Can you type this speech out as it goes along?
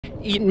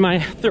eating my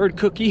third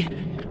cookie.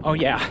 Oh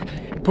yeah,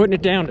 putting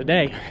it down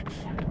today.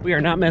 We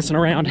are not messing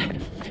around.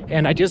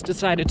 And I just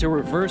decided to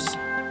reverse.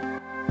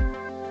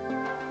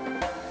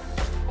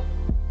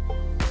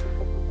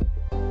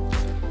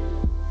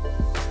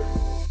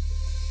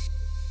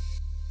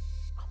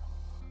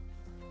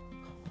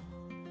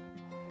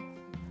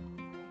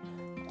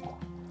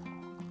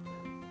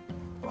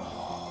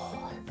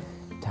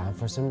 Time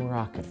for some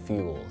rocket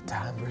fuel.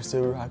 Time for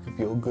some rocket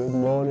fuel. Good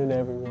morning,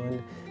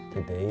 everyone.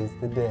 Today's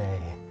the day.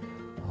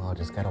 Oh,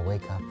 just gotta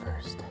wake up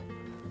first.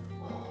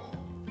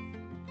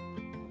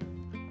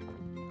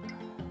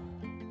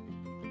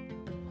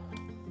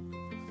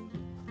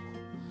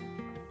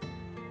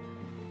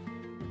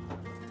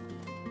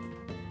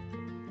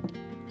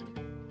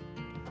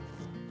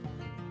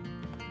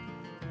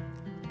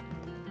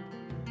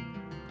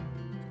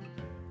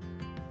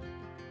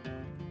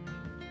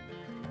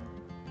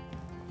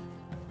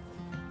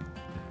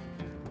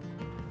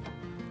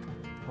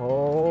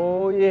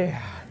 Oh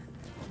yeah.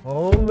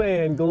 Oh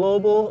man,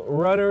 global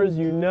runners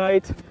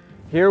unite.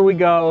 Here we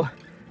go.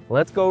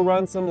 Let's go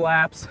run some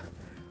laps.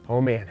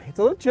 Oh man, it's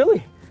a little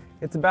chilly.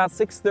 It's about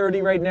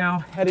 6:30 right now,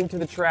 heading to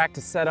the track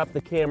to set up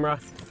the camera,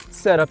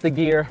 set up the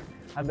gear.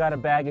 I've got a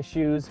bag of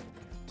shoes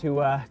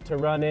to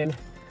run in.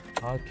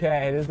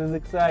 Okay, this is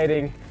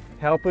exciting.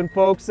 Helping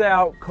folks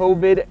out,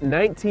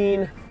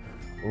 COVID-19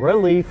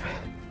 relief.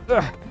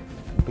 Ugh.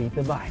 Beat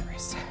the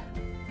virus.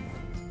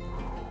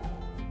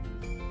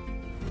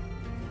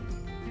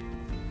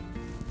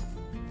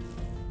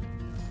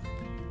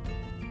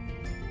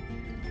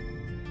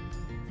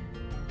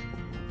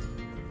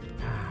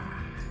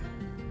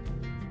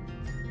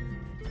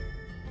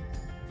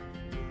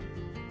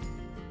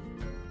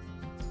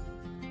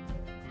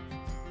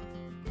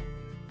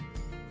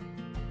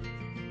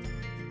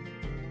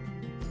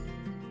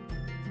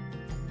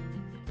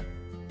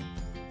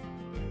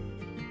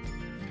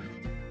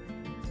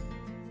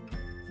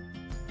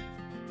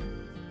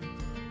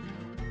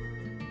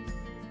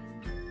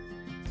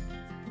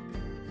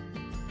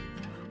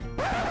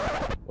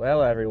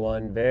 Well,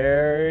 everyone,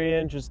 very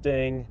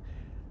interesting.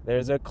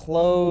 There's a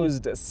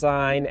closed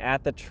sign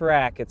at the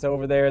track. It's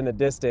over there in the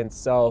distance.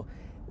 So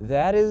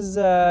that is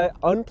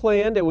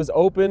unplanned. It was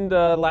opened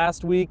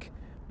last week,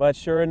 but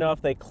sure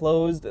enough, they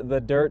closed the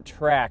dirt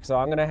track. So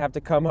I'm gonna have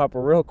to come up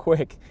real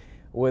quick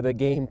with a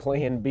game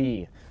plan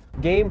B.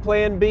 Game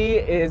plan B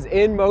is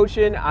in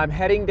motion. I'm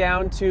heading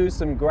down to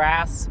some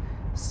grass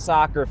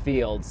soccer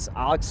fields.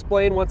 I'll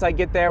explain once I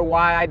get there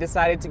why I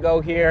decided to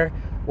go here.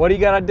 What do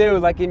you gotta do?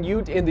 Like in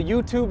the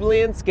YouTube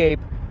landscape,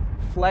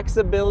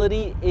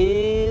 flexibility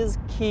is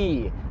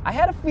key. I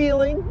had a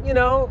feeling,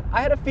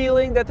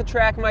 that the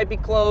track might be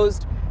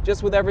closed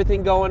just with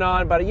everything going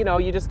on, but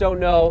you just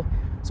don't know.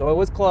 So it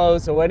was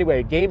closed. So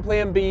anyway, game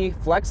plan B,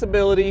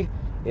 flexibility.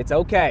 It's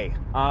okay.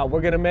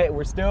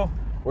 We're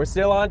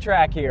still on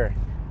track here.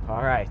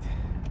 All right.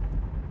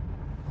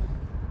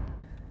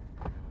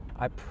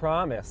 I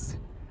promise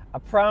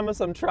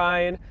I'm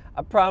trying.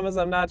 I promise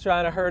I'm not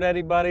trying to hurt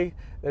anybody.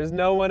 There's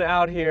no one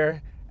out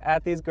here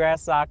at these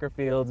grass soccer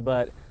fields,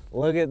 but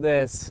look at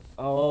this.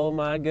 Oh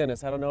my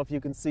goodness, I don't know if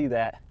you can see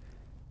that.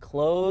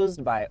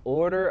 Closed by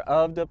order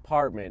of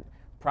department.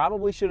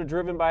 Probably should have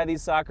driven by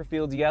these soccer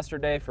fields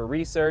yesterday for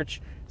research.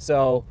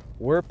 So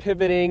we're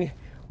pivoting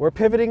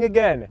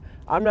again.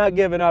 I'm not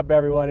giving up,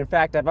 everyone. In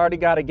fact, I've already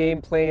got a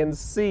game plan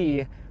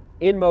C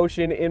in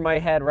motion in my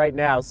head right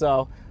now.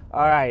 So,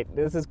 all right,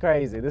 this is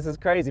crazy,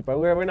 but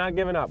we're not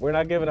giving up. We're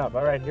not giving up.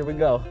 All right, here we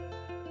go.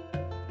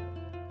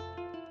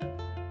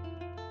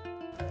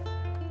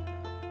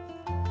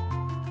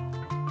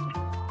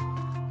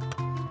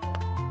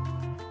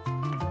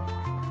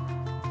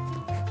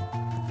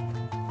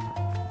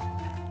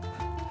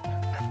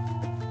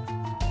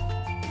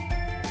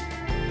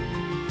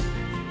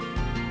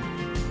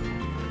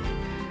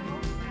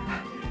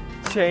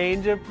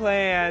 Change of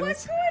plans.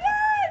 What's going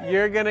on?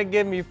 You're gonna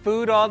give me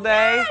food all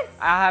day. Yes.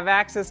 I'll have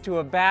access to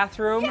a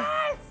bathroom.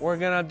 Yes. We're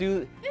gonna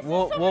do. This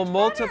We'll is so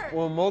much better.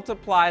 we'll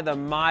multiply the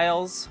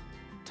miles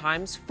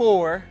times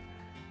 4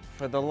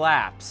 for the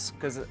laps,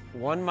 because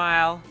 1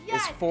 mile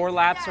is 4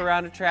 laps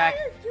around a track.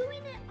 Why are you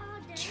doing it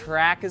all day?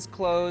 Track is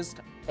closed.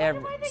 Why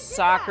do I do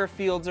Soccer that?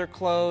 fields are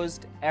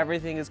closed.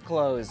 Everything is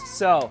closed.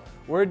 So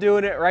we're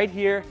doing it right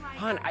here. Oh my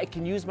Hon, God. I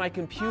can use my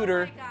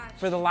computer Oh my gosh.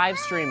 for the live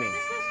streaming. This is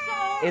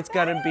so It's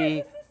gonna better. be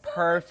This is so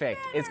perfect.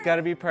 much It's better.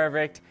 gonna be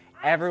perfect.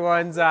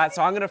 Everyone's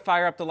so I'm gonna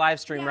fire up the live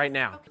stream right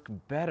now.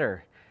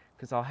 Better,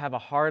 because I'll have a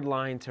hard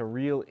line to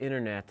real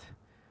internet.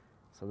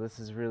 So this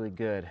is really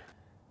good.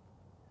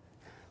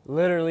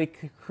 Literally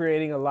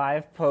creating a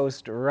live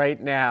post right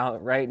now,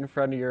 right in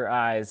front of your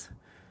eyes.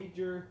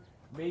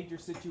 Major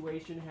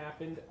situation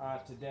happened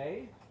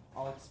today.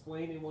 I'll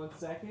explain in 1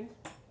 second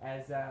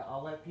as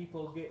I'll let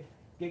people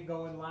get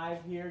going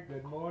live here.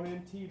 Good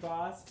morning,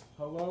 T-Boss.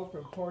 Hello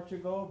from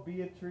Portugal.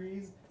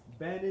 Beatriz.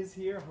 Ben is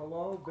here.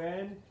 Hello,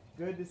 Ben.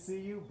 Good to see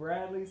you.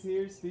 Bradley's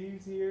here.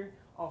 Steve's here.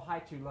 Oh, hi,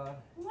 True Love.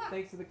 Mwah.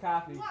 Thanks for the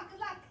coffee. Mwah, good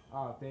luck.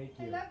 Oh, thank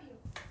you. I love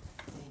you.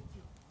 Thank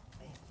you.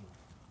 Thank you.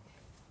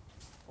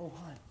 Oh,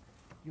 hon,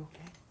 you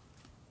okay?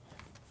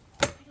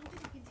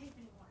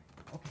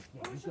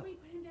 you Should go. we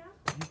put him down?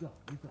 You go.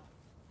 You go.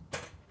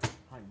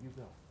 Hun, you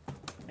go.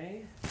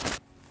 Okay.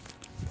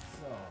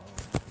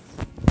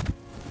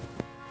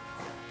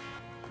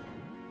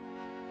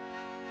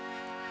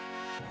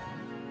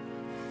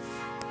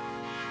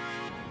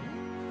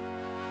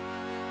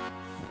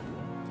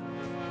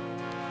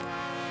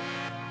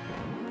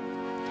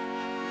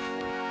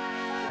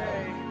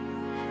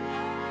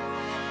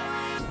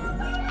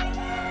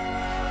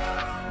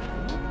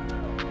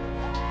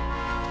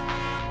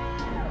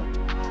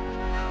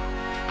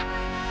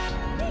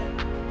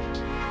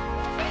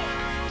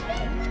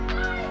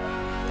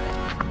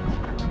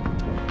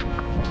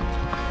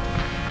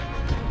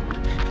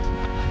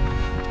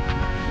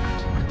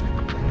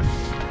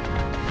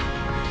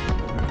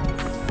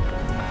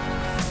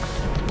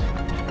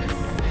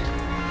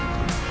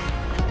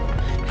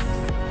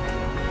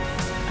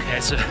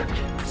 So.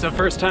 So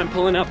first time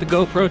pulling out the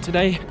GoPro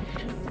today.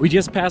 We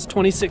just passed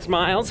 26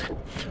 miles,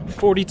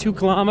 42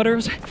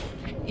 kilometers,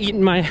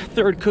 eating my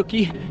third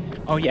cookie.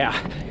 Oh yeah,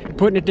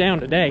 putting it down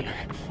today.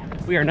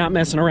 We are not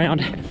messing around.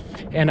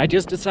 And I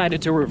just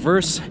decided to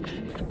reverse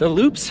the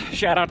loops.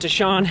 Shout out to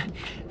Sean.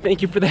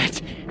 Thank you for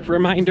that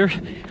reminder.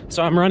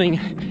 So I'm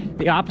running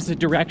the opposite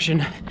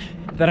direction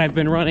that I've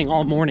been running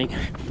all morning.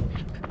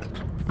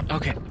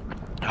 Okay,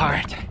 all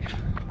right.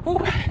 Whew.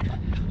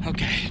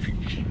 Okay,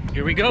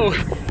 here we go.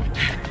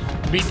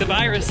 Beat the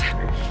virus,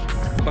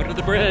 butter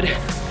the bread.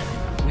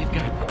 We've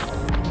got.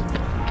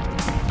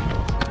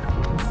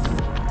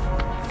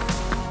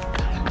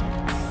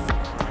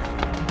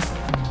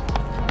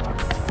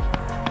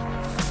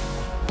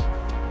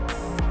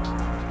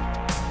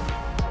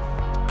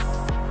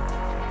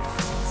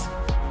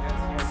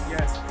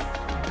 Yes.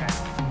 Okay.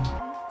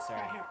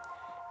 Sorry.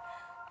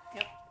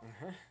 Yep.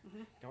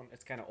 Don't.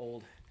 It's kind of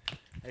old.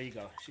 There you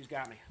go. She's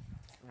got me.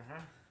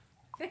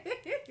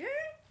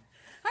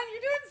 Hon,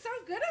 you're doing so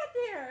good out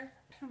there.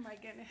 Oh my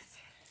goodness.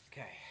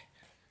 Okay.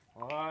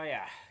 Oh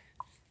yeah.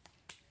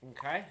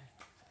 Okay.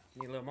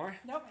 Need a little more?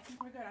 Nope, I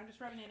think we're good. I'm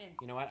just rubbing it in.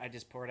 You know what? I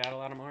just poured out a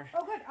lot of more.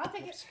 Oh good, I'll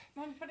take Oops. it.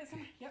 Let me put it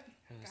somewhere. Yep.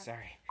 Oh, Got it.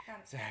 sorry. Got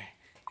it. Sorry.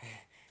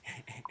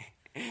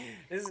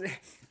 This is,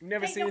 you've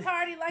never Ain't seen. no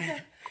party like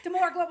a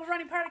DeMoor Global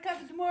Running Party because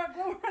the DeMoor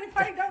Global Running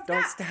Party don't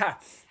Don't stop.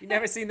 stop. You've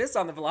never seen this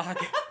on the vlog.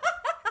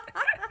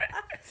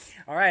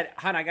 All right,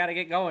 hon, I gotta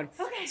get going.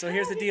 Okay, So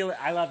here's the deal.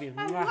 I love you.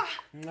 Mwah.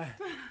 Mwah.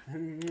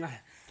 Mwah.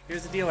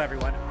 Here's the deal,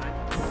 everyone.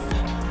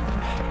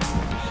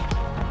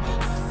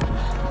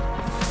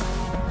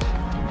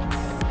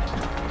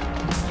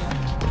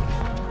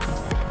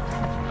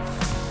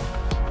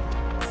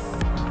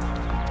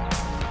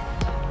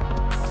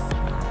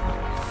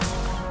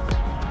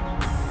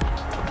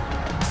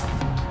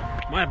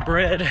 My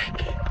bread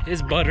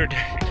is buttered.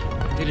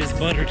 It is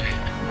buttered.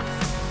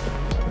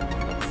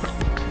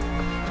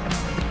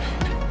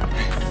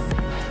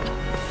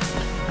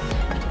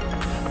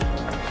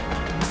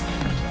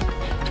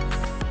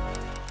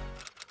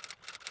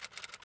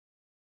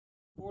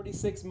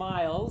 .6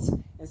 miles,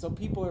 and so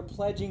people are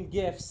pledging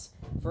gifts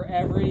for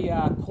every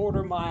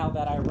quarter mile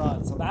that I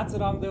run. So that's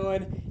what I'm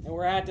doing, and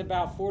we're at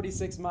about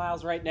 46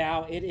 miles right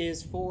now. It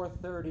is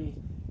 4:30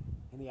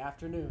 in the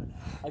afternoon.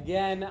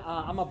 Again,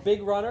 I'm a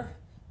big runner,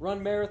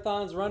 run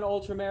marathons, run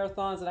ultra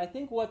marathons, and I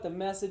think what the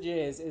message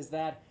is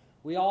that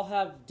we all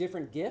have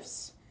different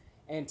gifts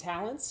and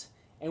talents,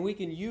 and we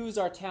can use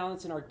our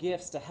talents and our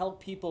gifts to help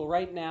people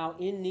right now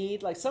in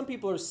need. Like some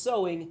people are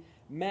sewing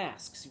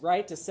masks,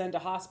 right, to send to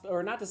hospital,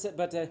 or not to send,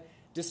 but to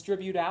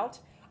distribute out.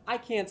 I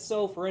can't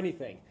sew for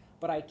anything,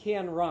 but I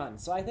can run.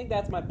 So I think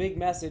that's my big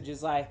message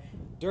is like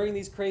during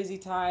these crazy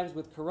times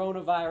with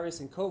coronavirus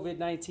and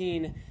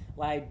COVID-19,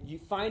 like you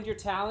find your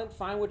talent,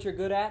 find what you're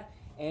good at,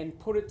 and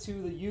put it to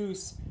the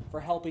use for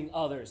helping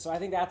others. So I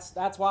think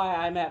that's why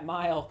I'm at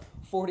mile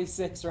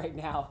 46 right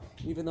now,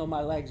 even though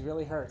my legs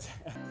really hurt.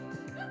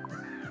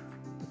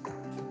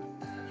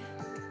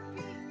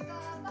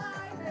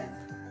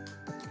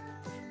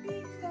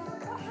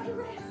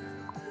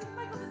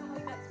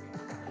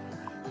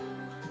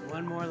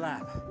 One more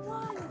lap.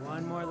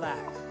 One more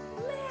lap.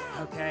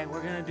 Okay,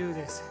 we're gonna do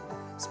this.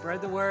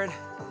 Spread the word.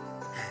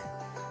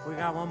 We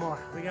got one more.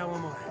 We got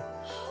one more.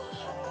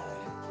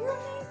 You're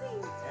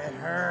amazing. It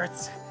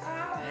hurts.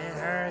 Ow. It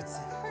hurts.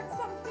 Hurts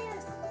something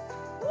fierce.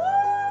 Woo!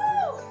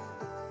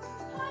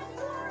 Hon,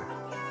 you are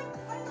okay.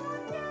 I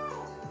love you.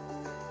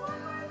 One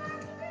more lap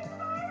to beat the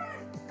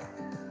virus.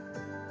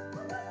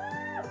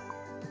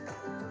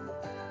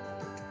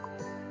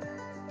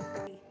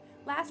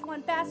 Woo! Last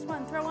one, fast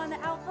one. Throw on the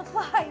alpha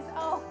flies.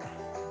 Oh,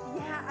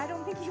 yeah. I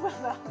don't think you will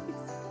though.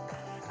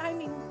 I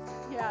mean,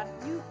 yeah,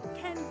 you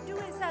can do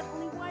it, Seth.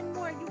 Only one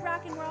more. You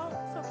rock, and we're all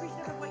so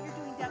appreciative of what you're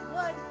doing, Deb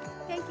Wood.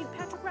 Thank you.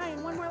 Patrick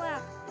Ryan, one more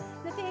lap.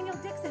 Nathaniel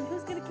Dixon,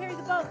 who's going to carry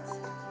the boats?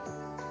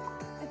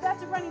 If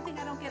that's a running thing,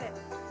 I don't get it.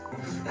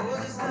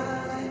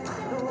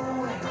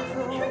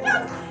 Here he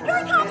comes! Here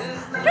he comes!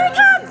 Here he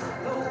comes!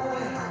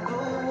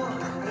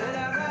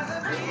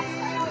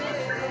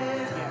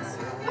 Yes.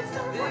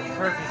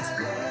 Perfect.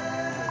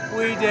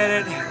 We did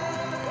it.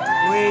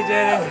 We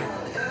did it.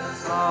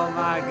 Oh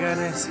my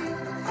goodness.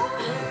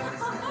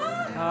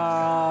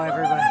 Oh,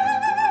 everybody.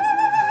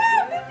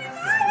 50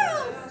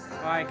 miles!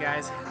 All right,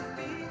 guys.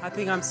 I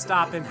think I'm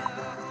stopping.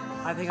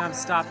 I think I'm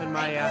stopping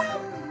my,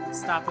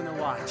 stopping the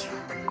watch.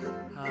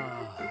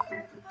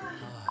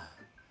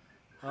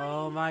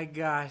 Oh my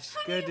gosh.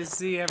 Good to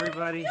see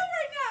everybody.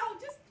 Right now,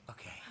 just...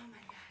 Okay.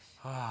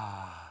 Oh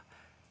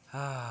my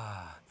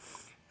gosh.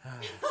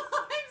 I'm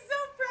so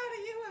proud of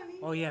you, honey.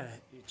 Oh yeah,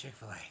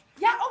 Chick-fil-A.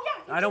 Yeah, oh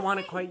yeah. I don't want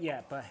it quite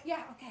yet, but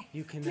Yeah, okay.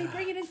 you can. Can you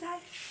bring it inside?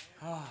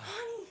 Oh,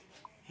 Honey,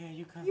 here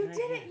you come. you right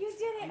did here. it, you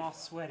did it. I'm all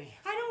sweaty.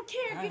 I don't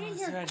care, I'm get in all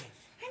here. sweaty.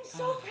 I'm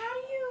so proud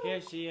of you.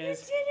 Here she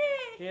is. You did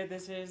it. Here,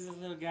 this is this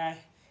little guy.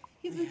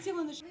 He's been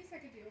stealing the least I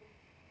could do.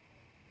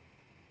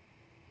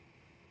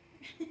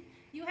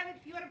 You had an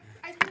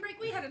ice cream break.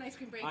 We had an ice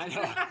cream break. I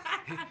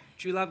know.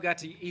 True Love got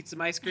to eat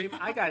some ice cream.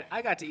 I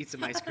got to eat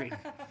some ice cream.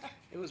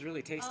 It was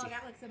really tasty. Oh,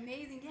 that looks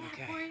amazing. Yeah,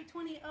 Okay.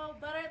 420. Oh,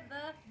 butter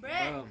the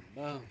bread. Boom,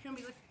 boom. Show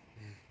me.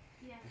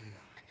 Yeah.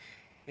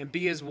 And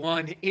be as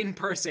one in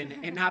person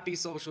and not be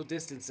social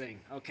distancing,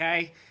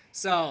 okay?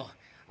 So,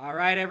 all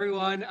right,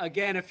 everyone.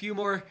 Again, a few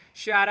more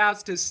shout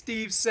outs to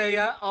Steve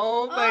Saya.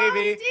 Oh,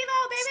 baby.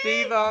 Steve-O, baby.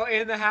 Steve-O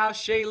in the house.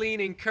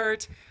 Shailene and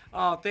Kurt.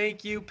 Oh,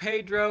 thank you.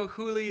 Pedro,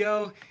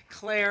 Julio,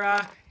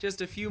 Clara.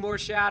 Just a few more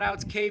shout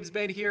outs. Cabe's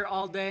been here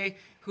all day.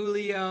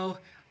 Julio,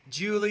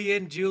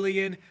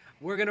 Julian.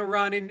 We're gonna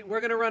run in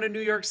New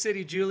York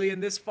City, Julian,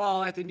 this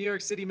fall at the New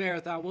York City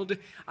Marathon.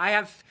 I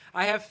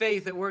have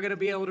faith that we're gonna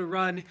be able to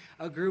run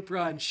a group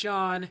run.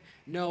 Sean,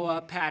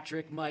 Noah,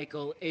 Patrick,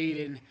 Michael,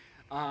 Aiden.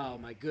 Oh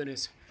my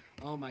goodness,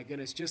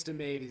 just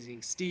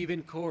amazing.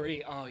 Stephen,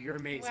 Corey. Oh, you're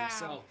amazing. Wow.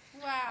 So,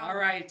 Wow. all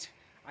right.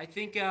 I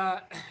think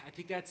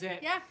that's it.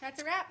 Yeah,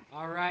 that's a wrap.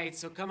 All right,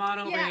 so come on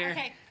over Yeah, here.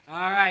 okay.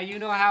 All right, you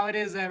know how it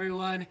is,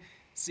 everyone.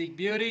 Seek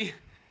beauty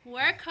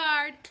Work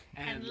hard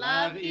and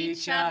love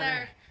each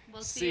other.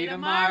 We'll See you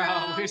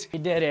tomorrow. We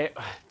did it.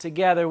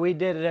 Together, we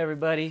did it,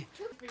 everybody.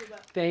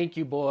 Thank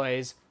you,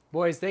 boys.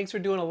 Boys, thanks for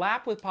doing a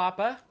lap with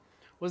Papa.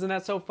 Wasn't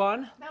that so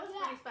fun? That was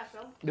pretty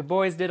special. The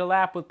boys did a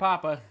lap with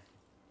Papa,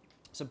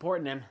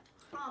 supporting him.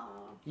 Oh.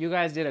 You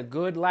guys did a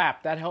good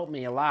lap. That helped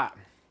me a lot.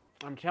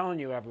 I'm telling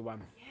you,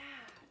 everyone. Yeah.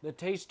 The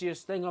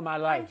tastiest thing of my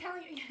I'm life.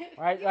 telling you.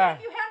 Right you there.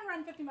 haven't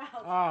run 50 miles.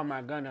 Oh,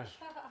 my goodness.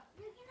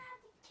 You're gonna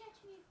have to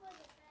catch me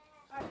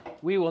for the bag.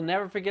 We will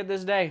never forget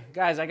this day.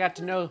 Guys, I got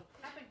to know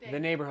the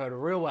neighborhood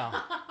real well.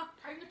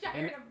 Are you tired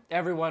And of...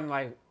 everyone,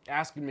 like,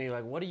 asking me,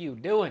 like, what are you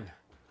doing?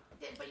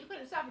 But you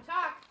couldn't stop and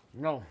talk.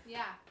 No.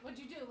 Yeah. What'd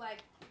you do? Like,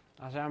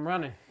 I said, I'm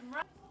running. I'm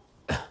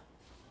running.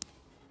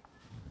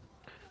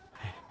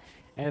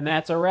 And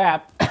that's a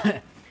wrap.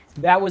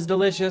 That was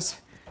delicious.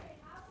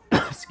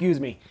 Excuse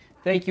me.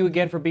 Thank you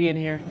again for being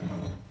here.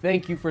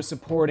 Thank you for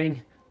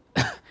supporting.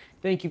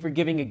 Thank you for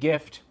giving a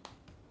gift.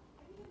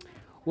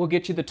 We'll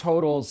get you the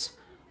totals.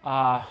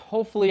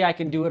 Hopefully I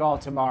can do it all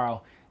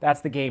tomorrow.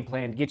 That's the game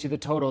plan. Get you the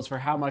totals for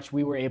how much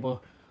we're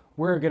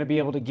going to be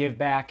able to give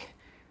back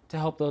to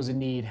help those in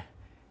need.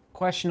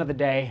 Question of the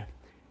day.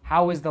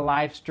 How is the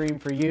live stream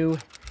for you?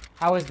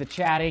 How is the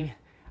chatting?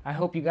 I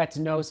hope you got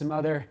to know some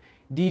other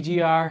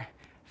DGR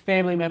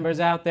family members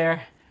out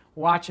there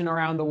watching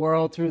around the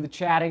world through the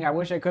chatting. I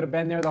wish I could have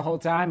been there the whole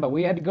time, but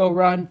we had to go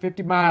run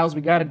 50 miles.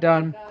 We got it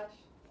done. Gosh.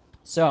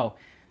 So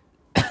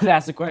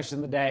that's the question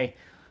of the day.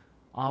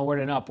 Onward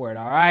and upward.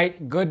 All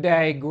right. Good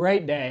day.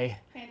 Great day.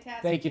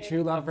 Fantastic. Thank you,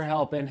 True Love, for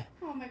helping.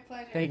 Oh, my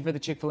pleasure. Thank you for the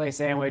Chick-fil-A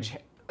sandwich.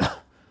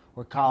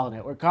 We're calling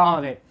it. We're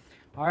calling it.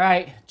 All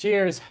right.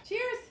 Cheers.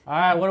 Cheers. All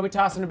right. What are we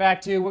tossing it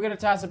back to? We're going to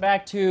toss it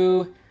back to,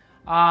 you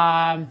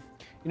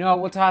know,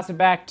 we'll toss it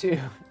back to,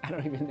 I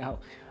don't even know.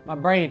 My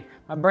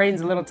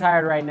brain's a little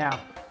tired right now.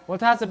 We'll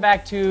toss it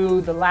back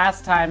to the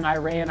last time I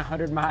ran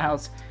 100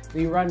 miles,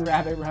 the Run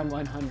Rabbit Run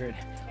 100.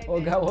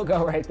 We'll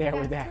go right there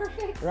with that.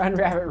 Perfect. Run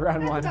Rabbit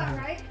Run That's 100.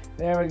 about right.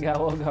 There we go.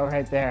 We'll go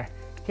right there.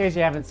 In case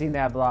you haven't seen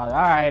that vlog. All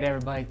right,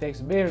 everybody. Thanks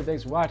for being here.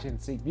 Thanks for watching.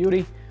 Seek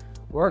beauty,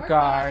 work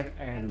hard,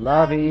 and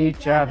love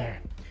each other.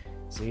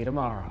 See you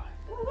tomorrow.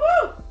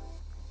 Woo-hoo!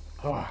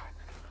 Oh,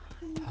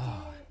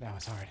 that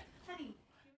was hard.